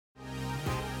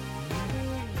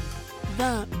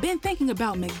Been thinking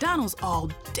about McDonald's all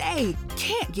day.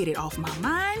 Can't get it off my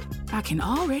mind. I can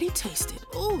already taste it.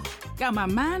 Ooh, got my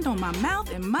mind on my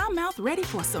mouth and my mouth ready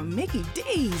for some Mickey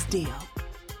D's deal.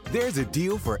 There's a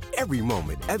deal for every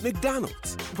moment at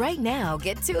McDonald's. Right now,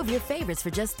 get 2 of your favorites for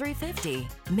just $3.50.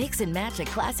 Mix and match a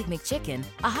classic McChicken,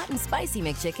 a hot and spicy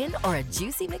McChicken, or a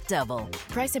juicy McDouble.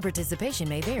 Price and participation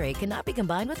may vary. Cannot be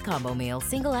combined with combo meal.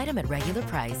 Single item at regular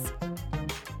price.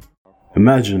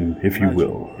 Imagine, if you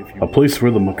will, a place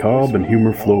where the macabre and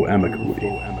humor flow amicably.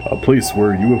 A place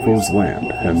where UFOs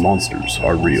land and monsters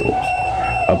are real.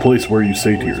 A place where you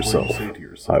say to yourself,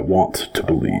 I want to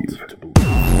believe.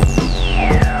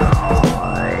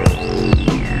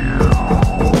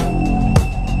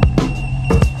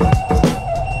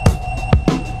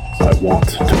 I want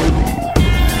to believe.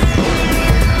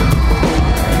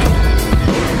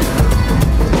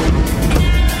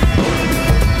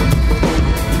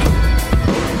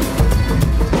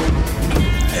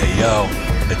 Hey yo,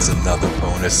 it's another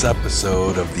bonus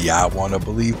episode of the I Want to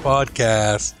Believe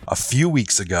podcast. A few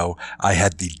weeks ago, I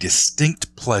had the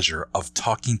distinct pleasure of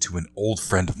talking to an old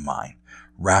friend of mine,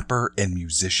 rapper and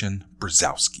musician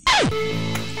Brzezowski.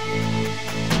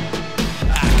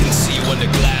 See you under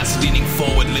glass, leaning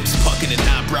forward, lips pucking and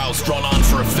eyebrows drawn on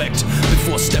for effect.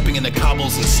 Before stepping into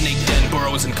cobbles and snake den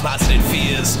burrows and closeted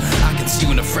fears, I can see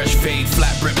you in a fresh fade,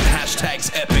 flat brim and hashtags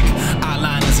epic.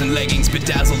 Eyeliners and leggings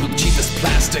bedazzled with cheapest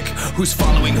plastic. Who's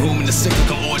following whom in the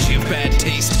cyclical orgy of bad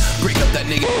taste? Break up that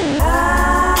nigga.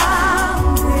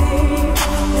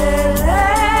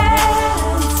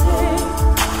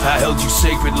 I held you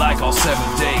sacred like all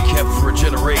seventh day, kept for a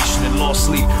generation in lost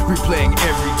sleep, replaying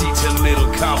every detailed little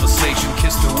conversation,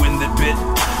 kissed the wind that bit,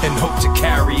 and hope to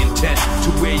carry intent to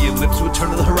where your lips would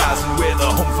turn to the horizon, where the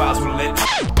home fires were lit.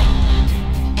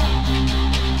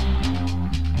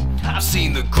 I've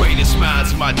seen the greatest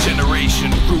minds of my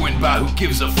generation ruined by who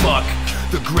gives a fuck.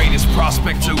 The greatest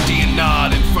prospects OD and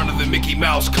nod in front of the Mickey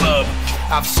Mouse Club.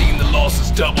 I've seen the losses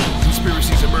double,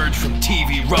 conspiracies emerge from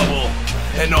TV rubble.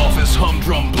 An office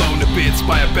humdrum blown to bits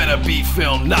by a better B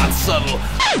film, not subtle.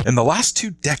 In the last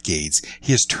 2 decades,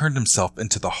 he has turned himself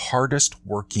into the hardest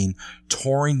working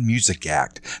touring music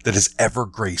act that has ever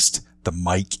graced the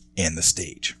mic and the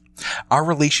stage. Our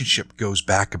relationship goes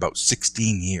back about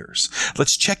 16 years.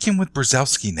 Let's check in with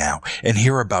Brzezowski now and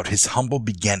hear about his humble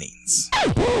beginnings.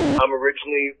 I'm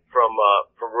originally from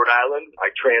Rhode Island.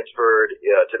 I transferred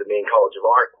to the Maine College of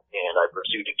Art, and I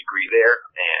pursued a degree there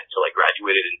until I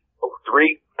graduated in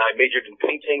 2003. I majored in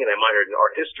painting and I minored in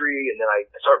art history, and then I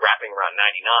started rapping around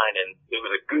 99, and it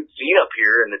was a good scene up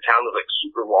here, and the town was like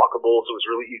super walkable, so it was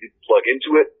really easy to plug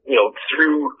into it. You know,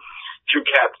 through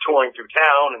Cap touring through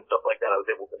town and stuff like that, I was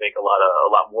able to make a lot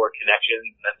more connections,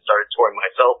 and then started touring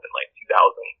myself in like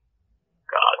 2004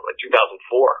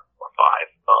 or 5.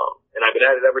 And I've been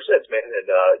at it ever since, man. And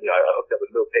I hooked up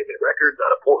with Mill Pavement Records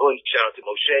out of Portland. Shout out to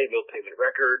Moshe, Mill Pavement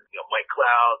Records, Mike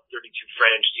Cloud, 32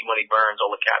 French, C Money Burns,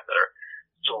 all the cats that are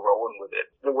still rolling with it.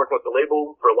 Been working with the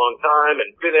label for a long time, and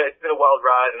it's been a wild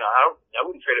ride, and I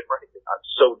wouldn't trade it for anything. I'm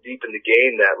so deep in the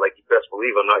game that, like, you best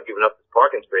believe I'm not giving up this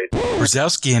parking space.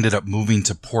 Brzezowski ended up moving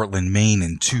to Portland, Maine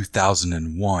in 2001,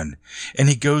 and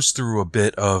he goes through a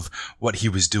bit of what he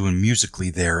was doing musically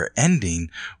there,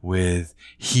 ending with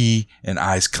he and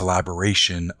I's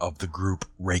collaboration of the group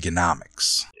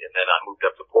Reaganomics. And then I moved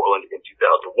up to Portland in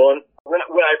 2001. When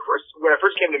I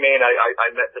first came to Maine,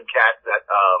 I met some cats that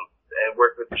and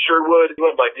worked with Sherwood. We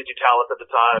went by Digitalis at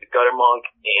the time, the Gutter Monk,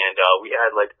 and we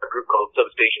had like a group called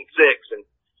Substation 6, and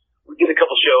we did a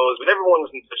couple shows, but everyone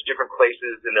was in such different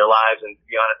places in their lives, and to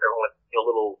be honest, everyone was a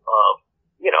little,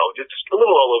 just a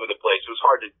little all over the place. It was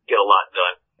hard to get a lot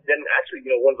done. Then actually,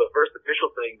 one of the first official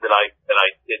things that I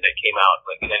did that came out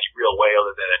like in any real way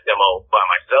other than a demo by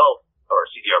myself or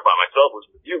a CDR by myself was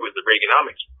with you, was the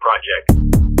Reaganomics project.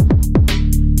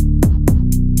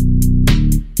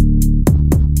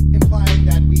 Implying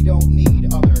that we don't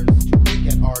need others to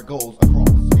get our goals across.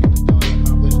 It is done,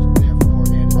 accomplished, therefore,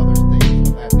 and other things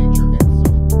of that nature. And so,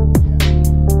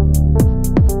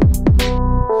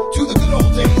 to the good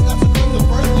old days, that's a good the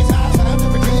first place I time to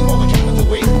reclaim all the calendar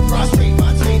weight. Prostrate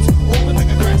my states, open like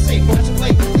a crack safe. That's a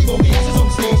plate, leave all the asses on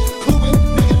stage. Cluing,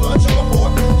 making lunch on the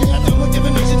board. You got done with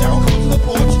divination, Daryl comes to the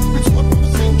porch. Retort from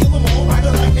the same, kill them all, ride a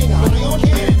lightning, high on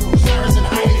cannon, Osiris and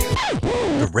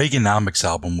hiding. The Reaganomics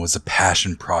album was a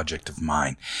passion project of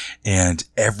mine, and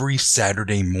every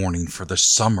Saturday morning for the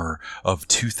summer of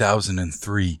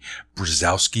 2003,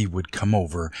 Brzezowski would come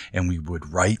over and we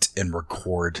would write and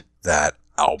record that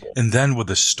album. And then with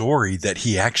a story that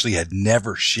he actually had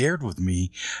never shared with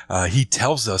me, he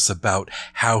tells us about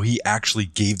how he actually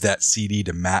gave that CD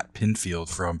to Matt Pinfield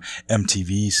from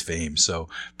MTV's fame. So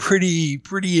pretty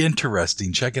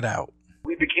interesting. Check it out.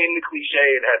 We became the cliche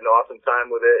and had an awesome time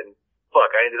with it. And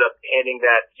fuck, I ended up handing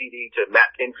that CD to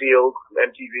Matt Pinfield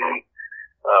from MTV.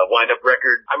 Wind Up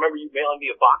Records. I remember you mailing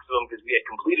me a box of them because we had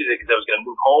completed it because I was going to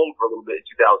move home for a little bit in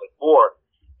 2004.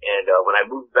 And when I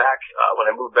moved back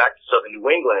to Southern New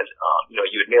England,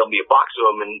 you had mailed me a box of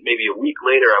them, and maybe a week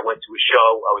later I went to a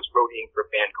show. I was roadieing for a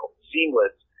band called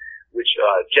Seamless, which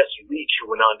Jesse Leach, who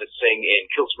went on to sing in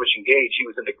Killswitch Engage, he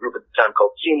was in the group at the time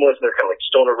called Seamless, and they're kind of like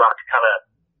stoner rock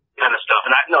kind of stuff.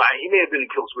 And he may have been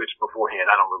in Killswitch beforehand.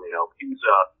 I don't really know. He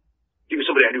was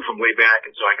somebody I knew from way back,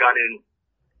 and so I got into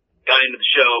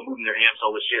the show, moving their amps,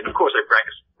 all this shit. And of course, I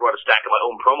brought a stack of my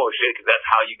own promo shit because that's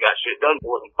how you got shit done. It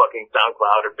wasn't fucking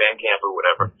SoundCloud or Bandcamp or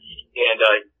whatever. And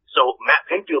so Matt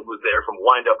Pinfield was there from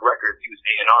Wind Up Records. He was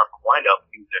A&R from Wind Up.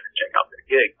 He was there to check out their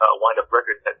gig. Wind Up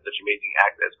Records had such amazing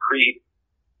acts as Creed,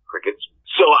 Crickets.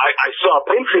 So I saw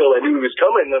Pinfield. I knew he was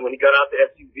coming. And then when he got out to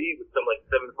SUV with some like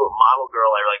 7-foot model girl,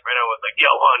 I was like,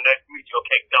 yo, nice to meet you.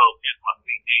 Okay, go. Here's my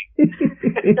CD.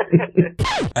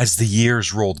 As the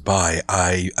years rolled by,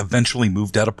 I eventually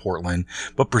moved out of Portland,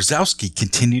 but Brzezowski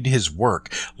continued his work,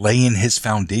 laying his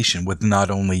foundation with not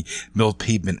only Mill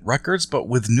Pavement Records, but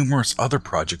with numerous other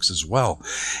projects as well.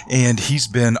 And he's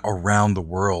been around the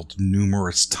world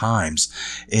numerous times.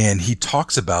 And he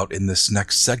talks about in this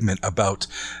next segment about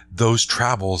those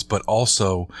travels, but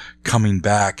also coming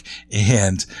back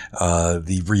and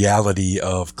the reality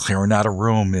of clearing out a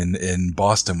room in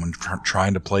Boston when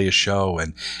trying to play a show,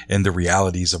 and the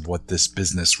realities of what this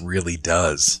business really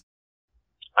does.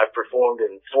 I've performed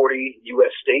in 40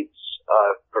 U.S. states.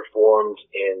 I've performed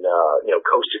in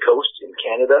coast to coast in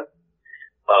Canada.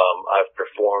 I've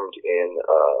performed in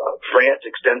France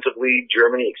extensively,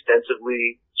 Germany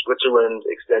extensively, Switzerland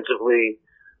extensively.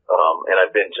 And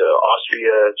I've been to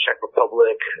Austria, Czech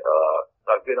Republic.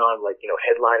 I've been on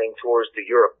headlining tours to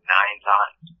Europe 9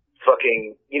 times.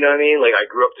 Fucking, you know what I mean? Like, I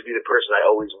grew up to be the person I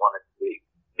always wanted to be.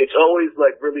 It's always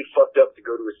really fucked up to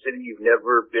go to a city you've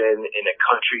never been, in a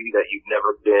country that you've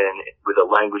never been, with a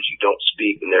language you don't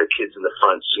speak, and there are kids in the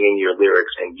front singing your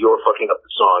lyrics, and you're fucking up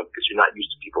the song because you're not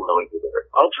used to people knowing the lyrics.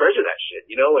 I'll treasure that shit,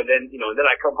 and then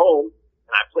I come home.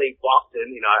 And I played Boston,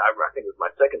 I think it was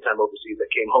my second time overseas. I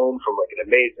came home from an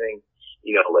amazing,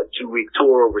 2-week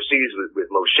tour overseas with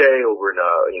Moshe over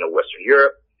in, Western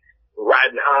Europe.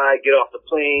 Riding high, get off the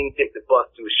plane, take the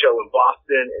bus to a show in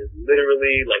Boston, and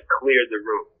literally cleared the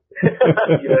room.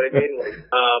 You know what I mean?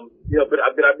 But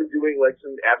I've been doing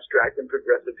some abstract and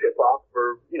progressive hip hop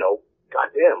for,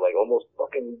 goddamn, almost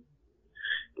fucking,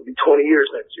 it'll be 20 years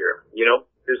next year,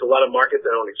 There's a lot of markets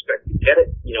I don't expect to get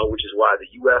it, which is why the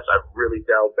U.S. I've really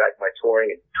dialed back my touring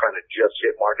and trying to just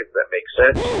hit markets that make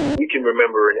sense. We can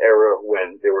remember an era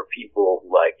when there were people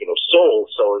like, Soul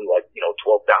selling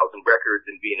 12,000 records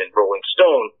and being in Rolling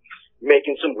Stone,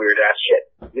 making some weird ass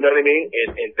shit. You know what I mean?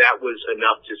 And that was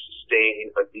enough to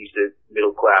sustain a decent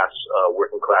middle class,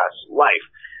 working class life.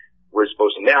 Whereas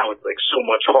opposed to now, it's so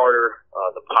much harder.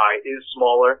 The pie is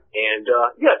smaller, and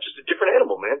just a different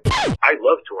animal, man. I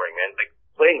love touring, man.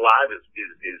 Playing live is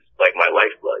my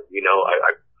lifeblood.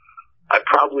 I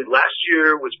probably last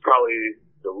year was probably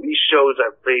the least shows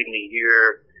I've played in a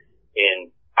year in,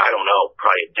 I don't know,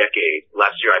 probably a decade.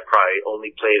 Last year I probably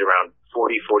only played around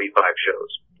 40, 45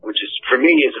 shows, which is, for me,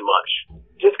 isn't much.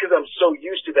 Just because I'm so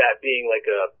used to that being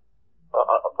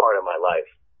a part of my life.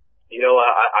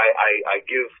 I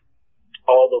give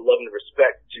all the love and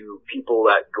respect to people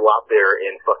that go out there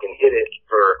and fucking hit it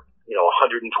for,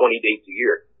 120 dates a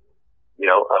year.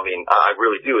 I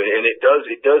really do. And it does,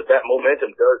 that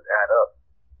momentum does add up.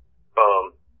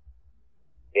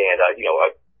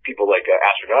 People like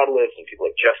Astronautilus and people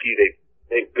like Chesky,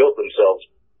 they built themselves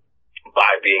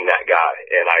by being that guy.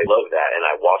 And I love that. And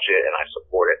I watch it and I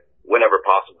support it whenever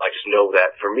possible. I just know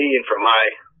that for me and for my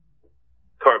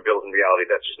current build in reality,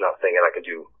 that's just not a thing that I can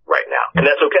do right now. And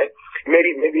that's okay. Maybe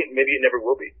it never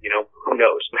will be, who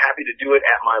knows? I'm happy to do it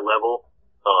at my level.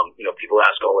 People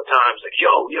ask all the time, it's like,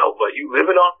 yo, but you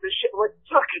living off this shit? I'm like,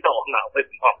 fuck it, no, I'm not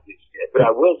living off this shit. But I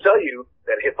will tell you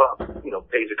that hip hop,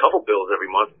 pays a couple bills every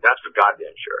month. That's for goddamn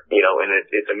sure. And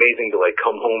it's amazing to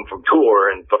come home from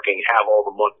tour and fucking have all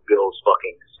the month's bills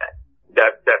fucking set.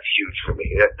 That's huge for me.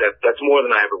 That's more than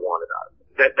I ever wanted out of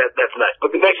it. That's nice.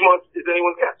 But the next month is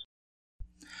anyone's guess.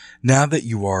 Now that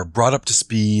you are brought up to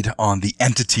speed on the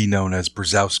entity known as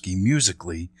Brzezowski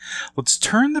musically, let's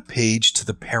turn the page to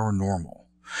the paranormal.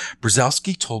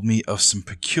 Brzezowski told me of some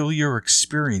peculiar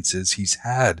experiences he's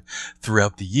had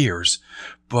throughout the years,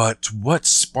 but what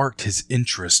sparked his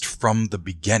interest from the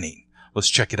beginning? Let's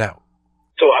check it out.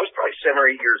 So I was probably 7 or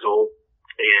 8 years old,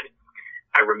 and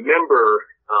I remember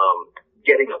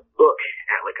getting a book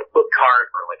at like a book cart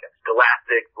or like a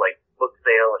Scholastic like book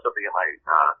sale or something at my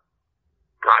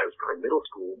it was probably middle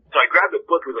school. So I grabbed a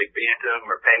book. It was like Bantam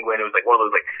or Penguin. It was like one of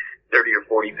those like 30 or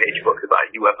 40 page books about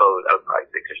UFOs. I was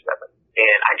probably 6 or 7.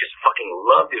 And I just fucking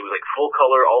loved it. It was like full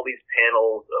color, all these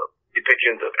panels of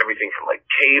depictions of everything from like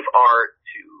cave art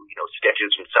to, you know,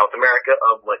 sketches from South America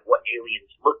of like what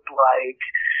aliens looked like,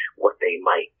 what they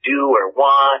might do or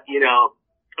want, you know.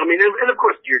 I mean, and of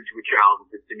course geared to a child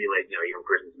to stimulate, you know, a young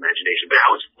person's imagination. But I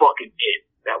was fucking in.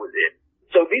 That was it.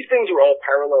 So these things were all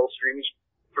parallel streams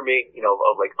for me, you know,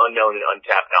 of like unknown and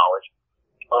untapped knowledge.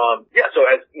 So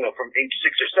as, you know, from age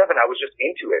 6 or 7, I was just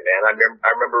into it, man.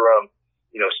 I remember,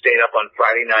 you know, staying up on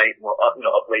Friday night,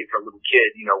 up late for a little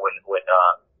kid, you know, when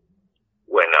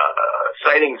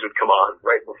sightings would come on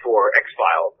right before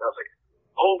X-Files. And I was like,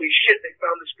 holy shit, they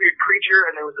found this weird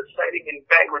creature and there was a sighting in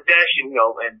Bangladesh, and, you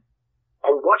know, and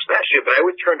I would watch that shit, but I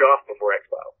was turned off before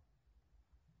X-Files.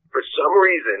 For some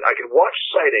reason, I could watch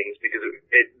sightings because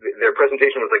their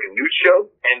presentation was like a news show,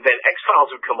 and then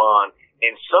X-Files would come on,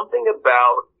 and something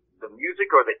about the music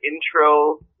or the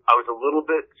intro, I was a little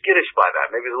bit skittish by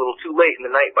that. Maybe it was a little too late in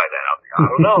the night by then. I was like, I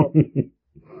don't know.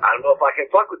 I don't know if I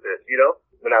can fuck with this, you know?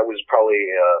 When I was probably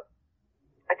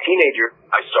a teenager,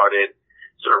 I started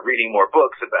sort of reading more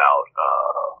books about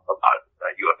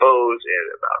UFOs and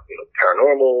about, you know,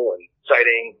 paranormal and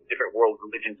sighting, different world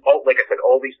religions. All, like I said,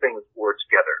 all these things were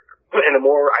together. And the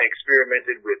more I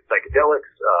experimented with psychedelics,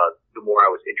 the more I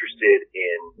was interested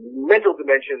in mental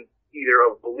dimensions, either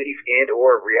of belief and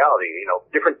or of reality. You know,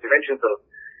 different dimensions of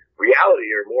reality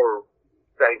are more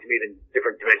exciting to me than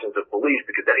different dimensions of belief,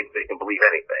 because anybody can believe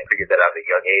anything. I figured that out at a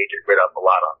young age. I read up a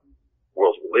lot on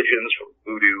world religions, from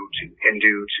voodoo to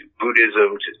Hindu to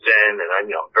Buddhism to Zen, and I'm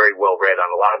very well read on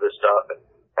a lot of this stuff, and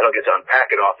I don't get to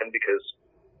unpack it often because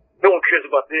no one cares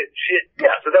about this shit.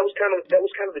 Yeah, so that was kind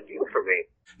of the deal for me.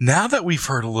 Now that we've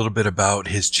heard a little bit about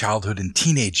his childhood and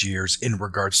teenage years in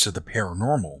regards to the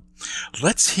paranormal,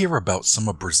 let's hear about some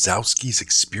of Brzezowski's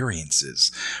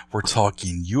experiences. We're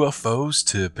talking UFOs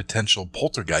to potential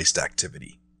poltergeist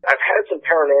activity. I've had some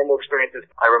paranormal experiences.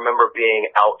 I remember being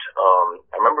out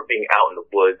in the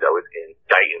woods. I was in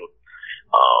Dayton,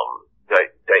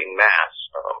 Mass,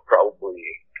 probably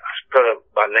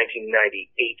about 1998.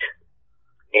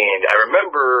 And I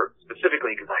remember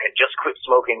specifically because I had just quit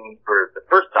smoking for the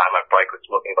first time. I probably quit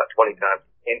smoking about 20 times,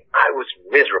 and I was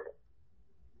miserable.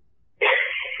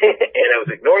 And I was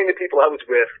ignoring the people I was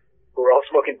with, who were all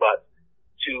smoking butts,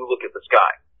 to look at the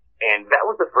sky. And that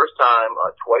was the first time,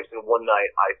 twice in one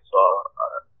night, I saw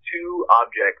two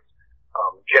objects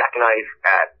jackknife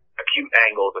at acute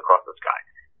angles across the sky.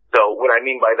 So what I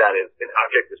mean by that is an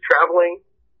object is traveling,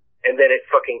 and then it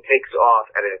fucking takes off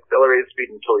at an accelerated speed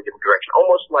in a totally different direction.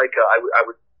 Almost like I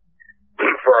would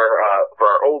for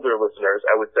our older listeners,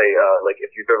 I would say like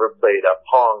if you've ever played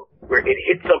Pong, where it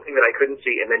hit something that I couldn't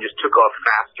see and then just took off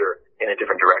faster in a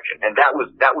different direction, and that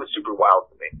was super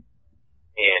wild to me.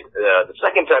 And the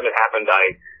second time it happened,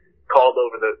 I called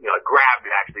over I grabbed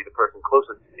actually the person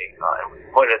closest to me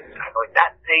and pointed at the sky. Like,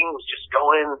 that thing was just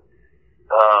going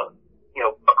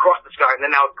across the sky, and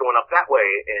then now it's going up that way.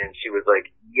 And she was like,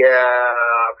 yeah,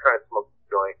 I'm trying to smoke a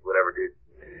joint, whatever, dude.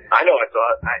 I know I saw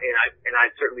it, and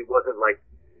I certainly wasn't like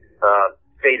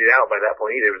faded out by that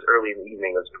point either. It was early in the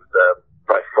evening. It was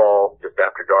probably fall, just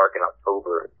after dark in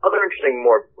October. Other interesting,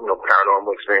 more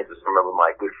paranormal experiences. I remember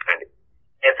my good friend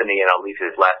Anthony, and I'll leave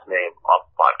his last name off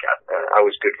the podcast. I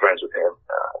was good friends with him.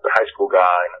 As a high school guy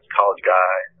and as a college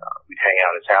guy, we'd hang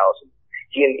out at his house. And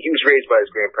he was raised by his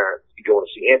grandparents. He'd go to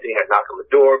see Anthony. I'd knock on the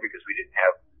door because we didn't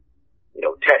have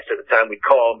text at the time. We'd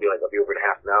call and be like, I'll be over in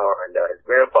half an hour. And his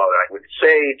grandfather would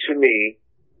say to me,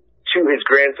 to his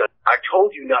grandson, I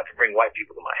told you not to bring white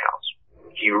people to my house.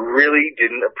 He really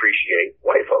didn't appreciate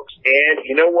white folks. And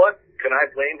you know what? Can I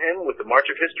blame him with the March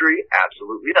of History?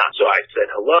 Absolutely not. So I said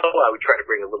hello. I would try to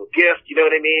bring a little gift, you know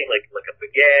what I mean? Like a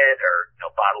baguette or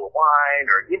a bottle of wine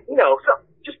or, some,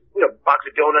 just, box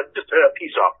of donuts, just a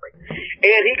peace offering.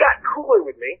 And he got cooler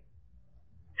with me.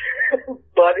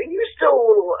 But he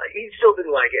still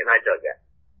didn't like it, and I dug that.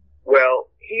 Well,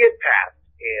 he had passed,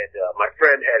 and my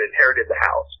friend had inherited the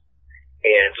house.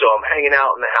 And so I'm hanging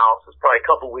out in the house. It's probably a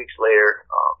couple weeks later.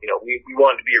 We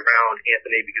wanted to be around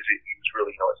Anthony because he was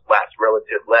really, his last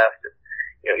relative left. And,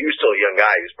 he was still a young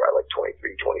guy. He was probably like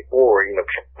 23, 24,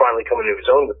 finally coming to his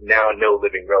own with now no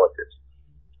living relatives.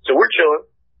 So we're chilling.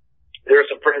 There are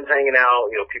some friends hanging out.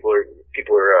 You know, people are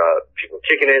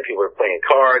kicking it. People are playing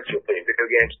cards. People are playing video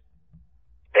games.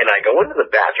 And I go into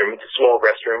the bathroom. It's a small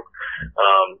restroom.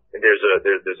 And there's a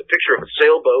picture of a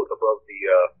sailboat above the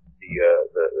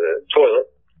toilet.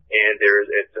 And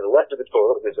to the left of the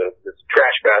toilet, there's a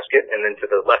trash basket. And then to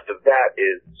the left of that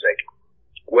is the sink.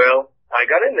 Well, I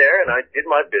got in there and I did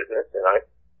my business and I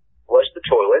flushed the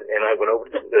toilet and I went over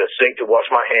to the sink to wash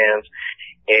my hands.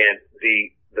 And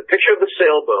the picture of the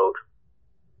sailboat,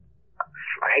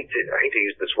 I hate to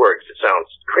use this word because it sounds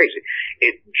crazy.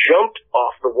 It jumped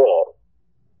off the wall,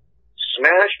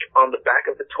 smashed on the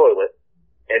back of the toilet,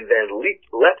 and then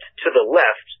leapt to the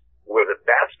left where the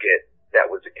basket that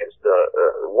was against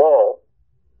the wall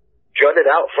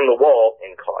jutted out from the wall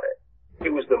and caught it.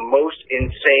 It was the most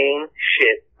insane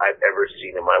shit I've ever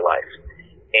seen in my life.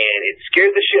 And it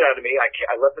scared the shit out of me.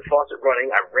 I left the faucet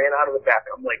running. I ran out of the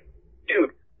bathroom. I'm like,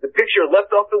 dude, the picture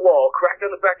leapt off the wall, cracked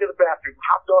on the back of the bathroom,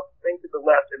 hopped off the thing to the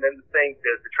left, and then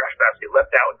the trash basket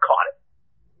leapt out and caught it.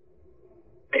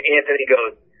 And Anthony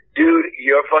goes, dude,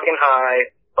 you're fucking high,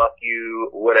 fuck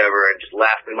you, whatever, and just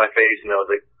laughed in my face, and I was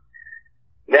like,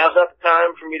 now's not the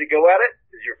time for me to go at it,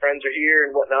 because your friends are here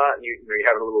and whatnot, and you're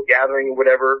having a little gathering or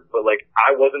whatever, but like,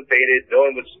 I wasn't faded, no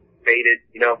one was faded,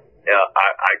 you know,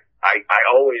 I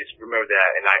always remember that,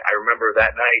 and I remember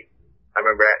that night, I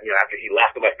remember, you know, after he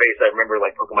laughed in my face, I remember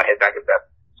like poking my head back at that,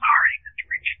 sorry, Mr.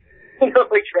 Rich, you know,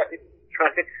 like trying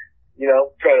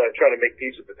to make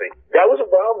peace with the thing. That was a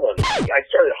wild one. I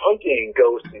started hunting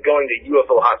ghosts and going to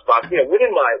UFO hotspots, you know,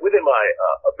 within my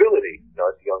ability, you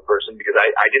know, as a young person, because I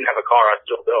didn't have a car. I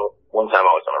still don't. One time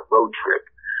I was on a road trip.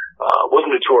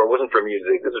 Wasn't a tour, wasn't for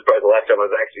music. This is probably the last time I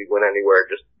actually went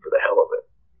anywhere just for the hell of it.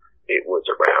 It was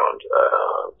around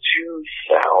 2000,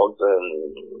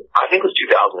 I think it was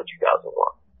 2000 or 2001.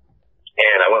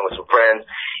 And I went with some friends,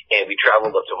 and we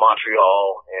traveled up to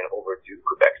Montreal and over to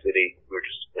Quebec City. We were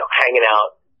just, you know, hanging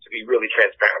out. To be really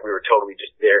transparent, we were totally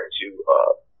just there to,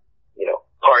 you know,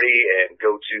 party and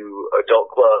go to adult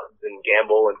clubs and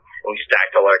gamble, and we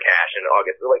stacked all our cash in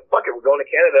August. We're like, fuck it, we're going to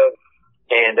Canada.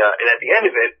 And at the end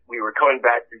of it, we were coming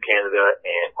back through Canada,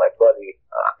 and my buddy,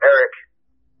 Eric,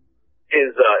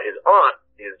 his aunt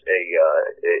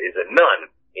is a nun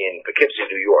in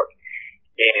Poughkeepsie, New York.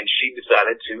 And she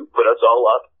decided to put us all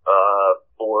up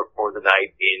for the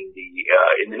night in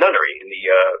the nunnery, in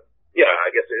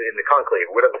the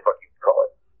conclave, or whatever the fuck you call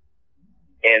it.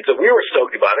 And so we were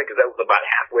stoked about it because that was about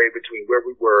halfway between where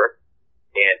we were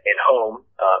and home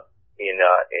in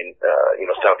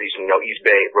southeastern, East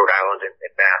Bay, Rhode Island,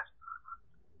 and Mass.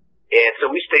 And so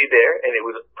we stayed there, and it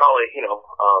was probably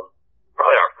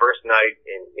probably our first night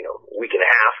in a week and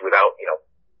a half without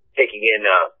taking in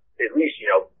at least 6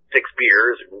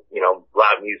 beers,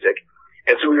 loud music.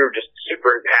 And so we were just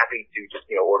super happy to just,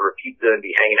 order a pizza and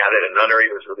be hanging out at a nunnery.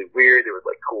 It was really weird. There was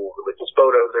like cool religious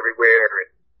photos everywhere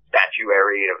and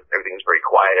statuary. Everything was very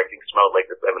quiet. Everything smelled like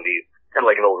the 70s, kind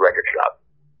of like an old record shop.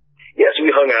 Yeah, so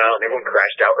we hung out and everyone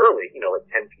crashed out early,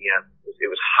 like 10 p.m. It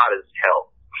was hot as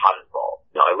hell, hot as balls.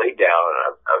 I laid down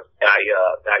and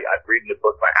I've read a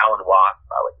book by Alan Watts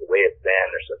about like The Way of Zen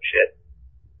or some shit.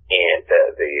 And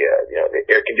the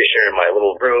air conditioner in my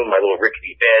little room, my little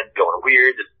rickety bed going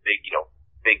weird, this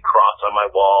big cross on my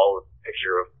wall, a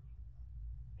picture of,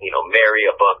 Mary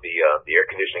above the air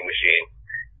conditioning machine.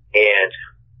 And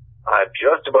I'm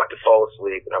just about to fall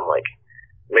asleep and I'm like,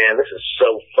 man, this is so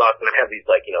fucked. And I have these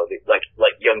like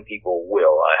young people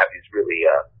will. I have these really,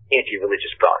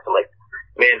 anti-religious thoughts. I'm like,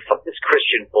 man, fuck this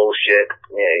Christian bullshit.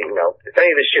 Yeah, if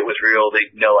any of this shit was real,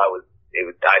 they'd know I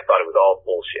thought it was all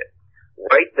bullshit.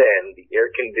 Right then, the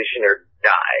air conditioner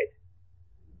died.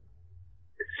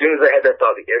 As soon as I had that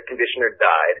thought, the air conditioner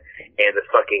died, and the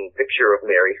fucking picture of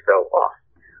Mary fell off.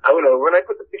 I went over and I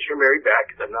put the picture of Mary back,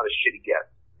 because I'm not a shitty guest.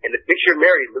 And the picture of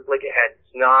Mary looked like it had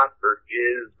snot or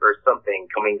jizz or something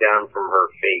coming down from her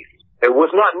face. It was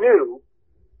not new.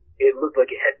 It looked like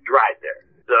it had dried there.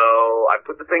 So I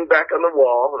put the thing back on the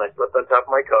wall, and I slept on top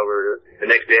of my covers. The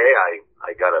next day,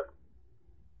 I got a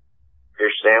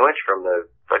fish sandwich from the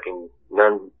fucking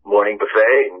nun morning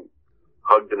buffet and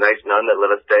hugged the nice nun that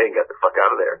let us stay and got the fuck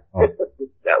out of there. Oh.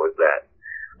 That was that.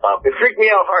 It freaked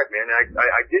me out hard, man.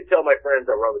 I did tell my friends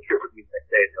that were on the trip with me the next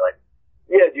day, they're like,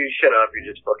 yeah, dude, shut up. You're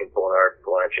just fucking pulling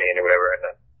our chain or whatever. And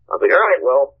I was like, all right,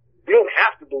 well, you don't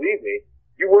have to believe me.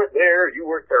 You weren't there. You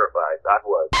weren't terrified. I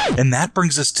was. And that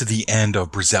brings us to the end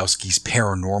of Brzezowski's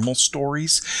paranormal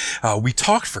stories. We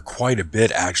talked for quite a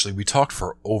bit, actually. We talked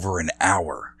for over an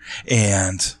hour.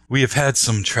 And We have had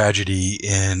some tragedy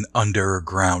in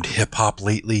underground hip-hop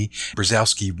lately.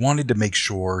 Brzezowski wanted to make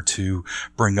sure to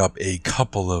bring up a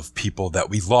couple of people that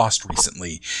we lost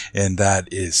recently, and that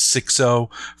is Sixo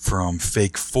from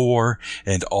Fake 4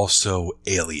 and also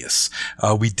Alias.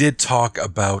 We did talk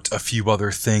about a few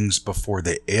other things before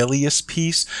the Alias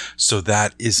piece, so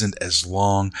that isn't as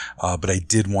long, but I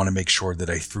did want to make sure that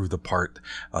I threw the part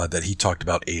that he talked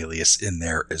about Alias in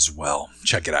there as well.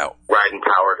 Check it out. Riding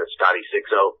Power to Scotty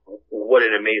Sixo. What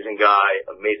an amazing guy,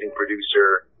 amazing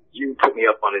producer. You put me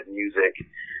up on his music,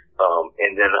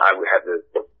 and then I had the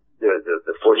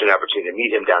fortunate opportunity to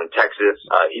meet him down in Texas.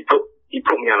 He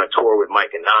put me on a tour with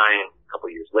Mike and Nine a couple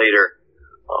of years later.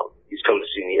 He's come to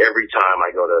see me every time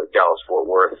I go to Dallas Fort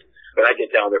Worth, but I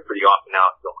get down there pretty often now.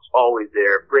 He's almost always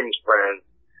there, brings friends,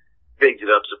 bigs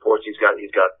it up, supports. He's got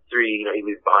three, he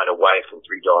leaves behind a wife and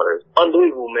 3 daughters.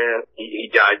 Unbelievable, man. He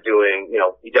died doing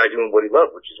what he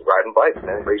loved, which is riding bikes,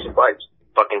 man, racing bikes.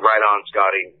 Fucking right on,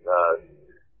 Scotty.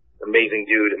 Amazing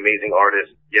dude, amazing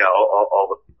artist. Yeah, all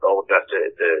the best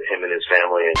to him and his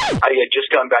family. And I had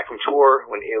just gotten back from tour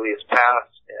when Alias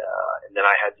passed, and then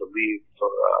I had to leave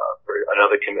for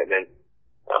another commitment.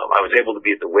 I was able to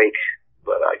be at the wake,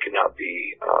 but I could not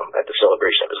be at the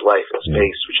celebration of his life in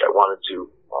space, which I wanted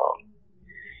to.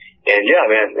 And yeah,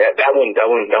 man, that one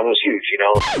was huge, you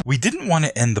know. We didn't want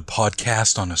to end the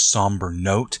podcast on a somber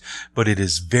note, but it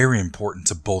is very important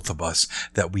to both of us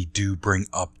that we do bring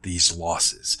up these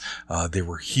losses. They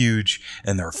were huge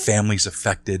and there are families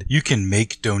affected. You can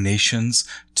make donations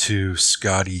to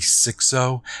Scotty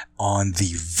Sixo on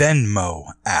the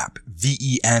Venmo app,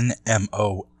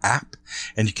 VENMO app,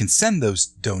 and you can send those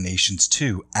donations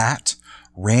to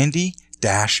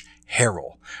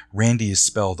 @Randy-Harrell. Randy is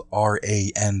spelled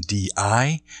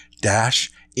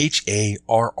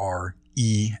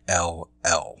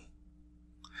RANDI-HARRELL.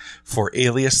 For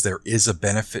Alias, there is a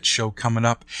benefit show coming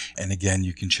up, and again,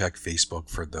 you can check Facebook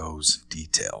for those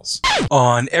details.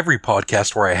 On every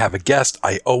podcast where I have a guest,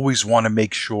 I always want to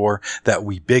make sure that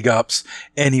we big ups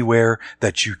anywhere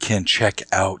that you can check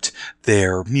out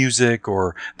their music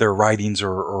or their writings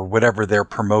or whatever they're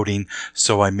promoting.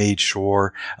 So I made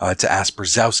sure to ask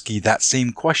Brzezowski that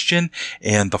same question,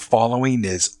 and the following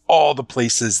is all the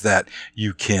places that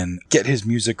you can get his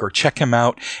music or check him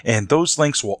out, and those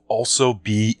links will also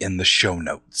be in the show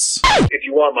notes. If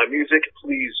you want my music,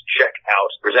 please check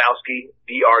out Brzezowski,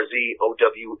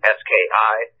 BRZOWSKI. You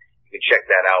can check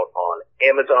that out on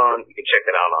Amazon. You can check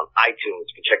that out on iTunes.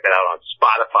 You can check that out on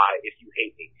Spotify if you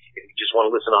hate me. If you just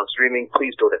want to listen on streaming,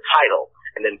 please go to Tidal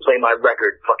and then play my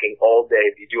record fucking all day.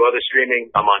 If you do other streaming,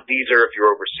 I'm on Deezer if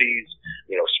you're overseas,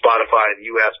 Spotify in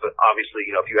the U.S., but obviously,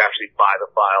 if you actually buy the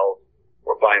files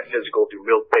or buy a physical through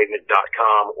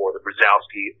milkpavement.com or the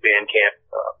Brzezowski Bandcamp,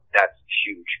 that's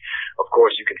huge. Of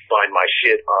course, you can find my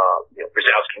shit,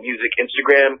 Brzezowski Music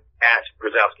Instagram,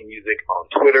 @Brzezowski Music on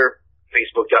Twitter,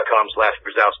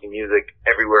 Facebook.com/Brzezowski Music,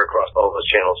 everywhere across all those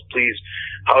channels. Please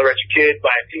holler at your kid,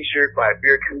 buy a t-shirt, buy a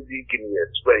beer koozie, give me a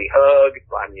sweaty hug,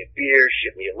 buy me a beer,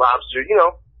 ship me a lobster.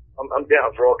 I'm down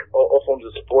for all forms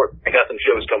of support. I got some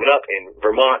shows coming up in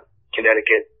Vermont,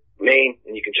 Connecticut, Maine,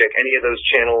 and you can check any of those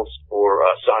channels or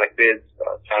Sonic Bids,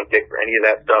 Soundtick, or any of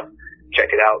that stuff.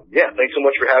 Check it out. Yeah, thanks so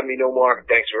much for having me, Nomar.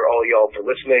 Thanks for all y'all for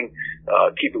listening.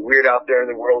 Keep it weird out there in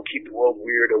the world. Keep the world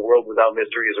weird. A world without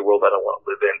mystery is a world I don't want to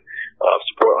live in.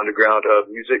 Support underground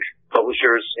music,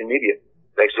 publishers, and media.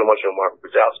 Thanks so much, Nomar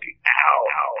Brzezowski. Ow,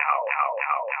 ow, ow, ow,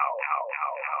 ow, ow, ow, ow, ow.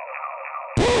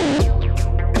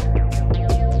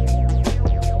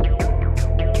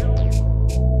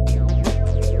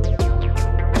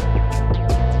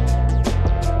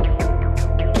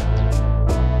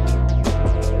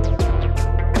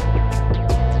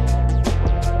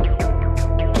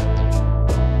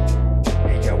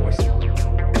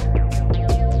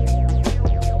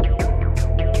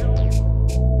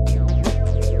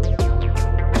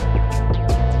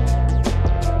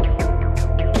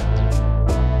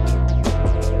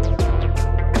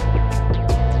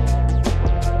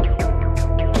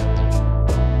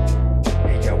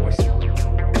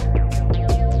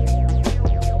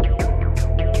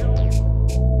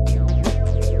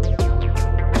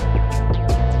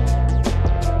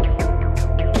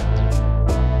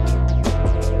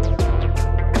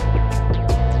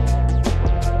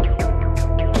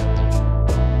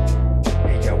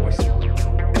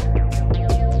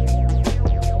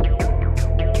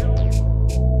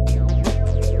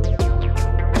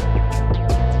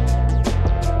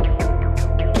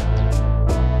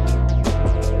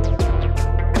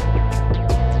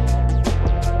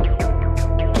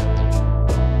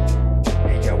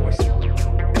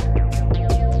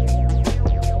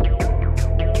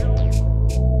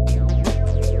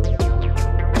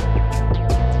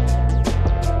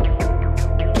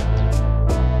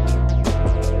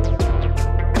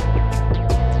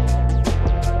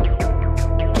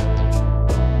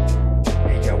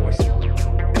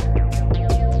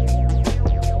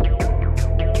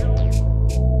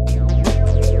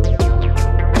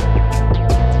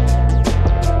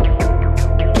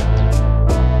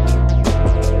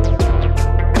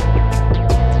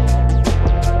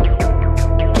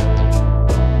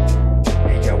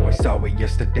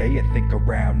 day, I think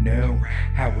around noon.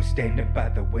 I was standing by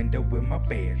the window in my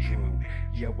bedroom.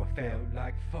 Yo, I felt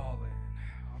like falling.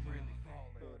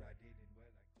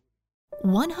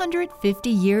 150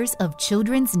 years of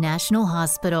Children's National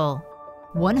Hospital.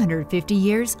 150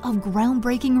 years of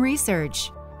groundbreaking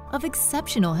research, of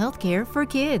exceptional healthcare for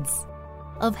kids,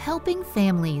 of helping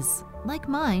families like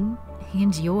mine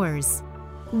and yours.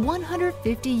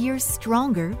 150 years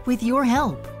stronger with your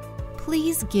help.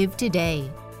 Please give today.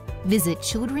 Visit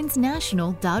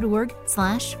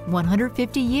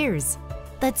childrensnational.org/150 years.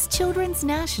 That's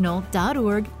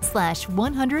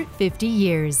childrensnational.org/150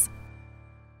 years.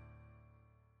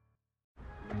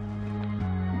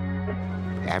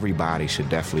 Everybody should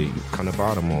definitely come to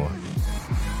Baltimore.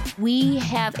 We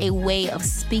have a way of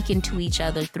speaking to each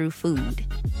other through food.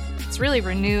 It's really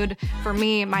renewed for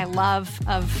me my love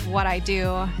of what I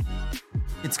do.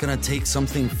 It's gonna take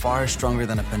something far stronger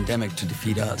than a pandemic to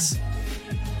defeat us.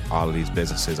 All of these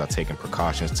businesses are taking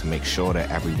precautions to make sure that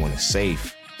everyone is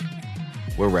safe.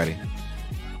 We're ready.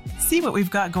 See what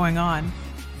we've got going on.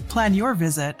 Plan your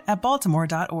visit at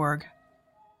baltimore.org.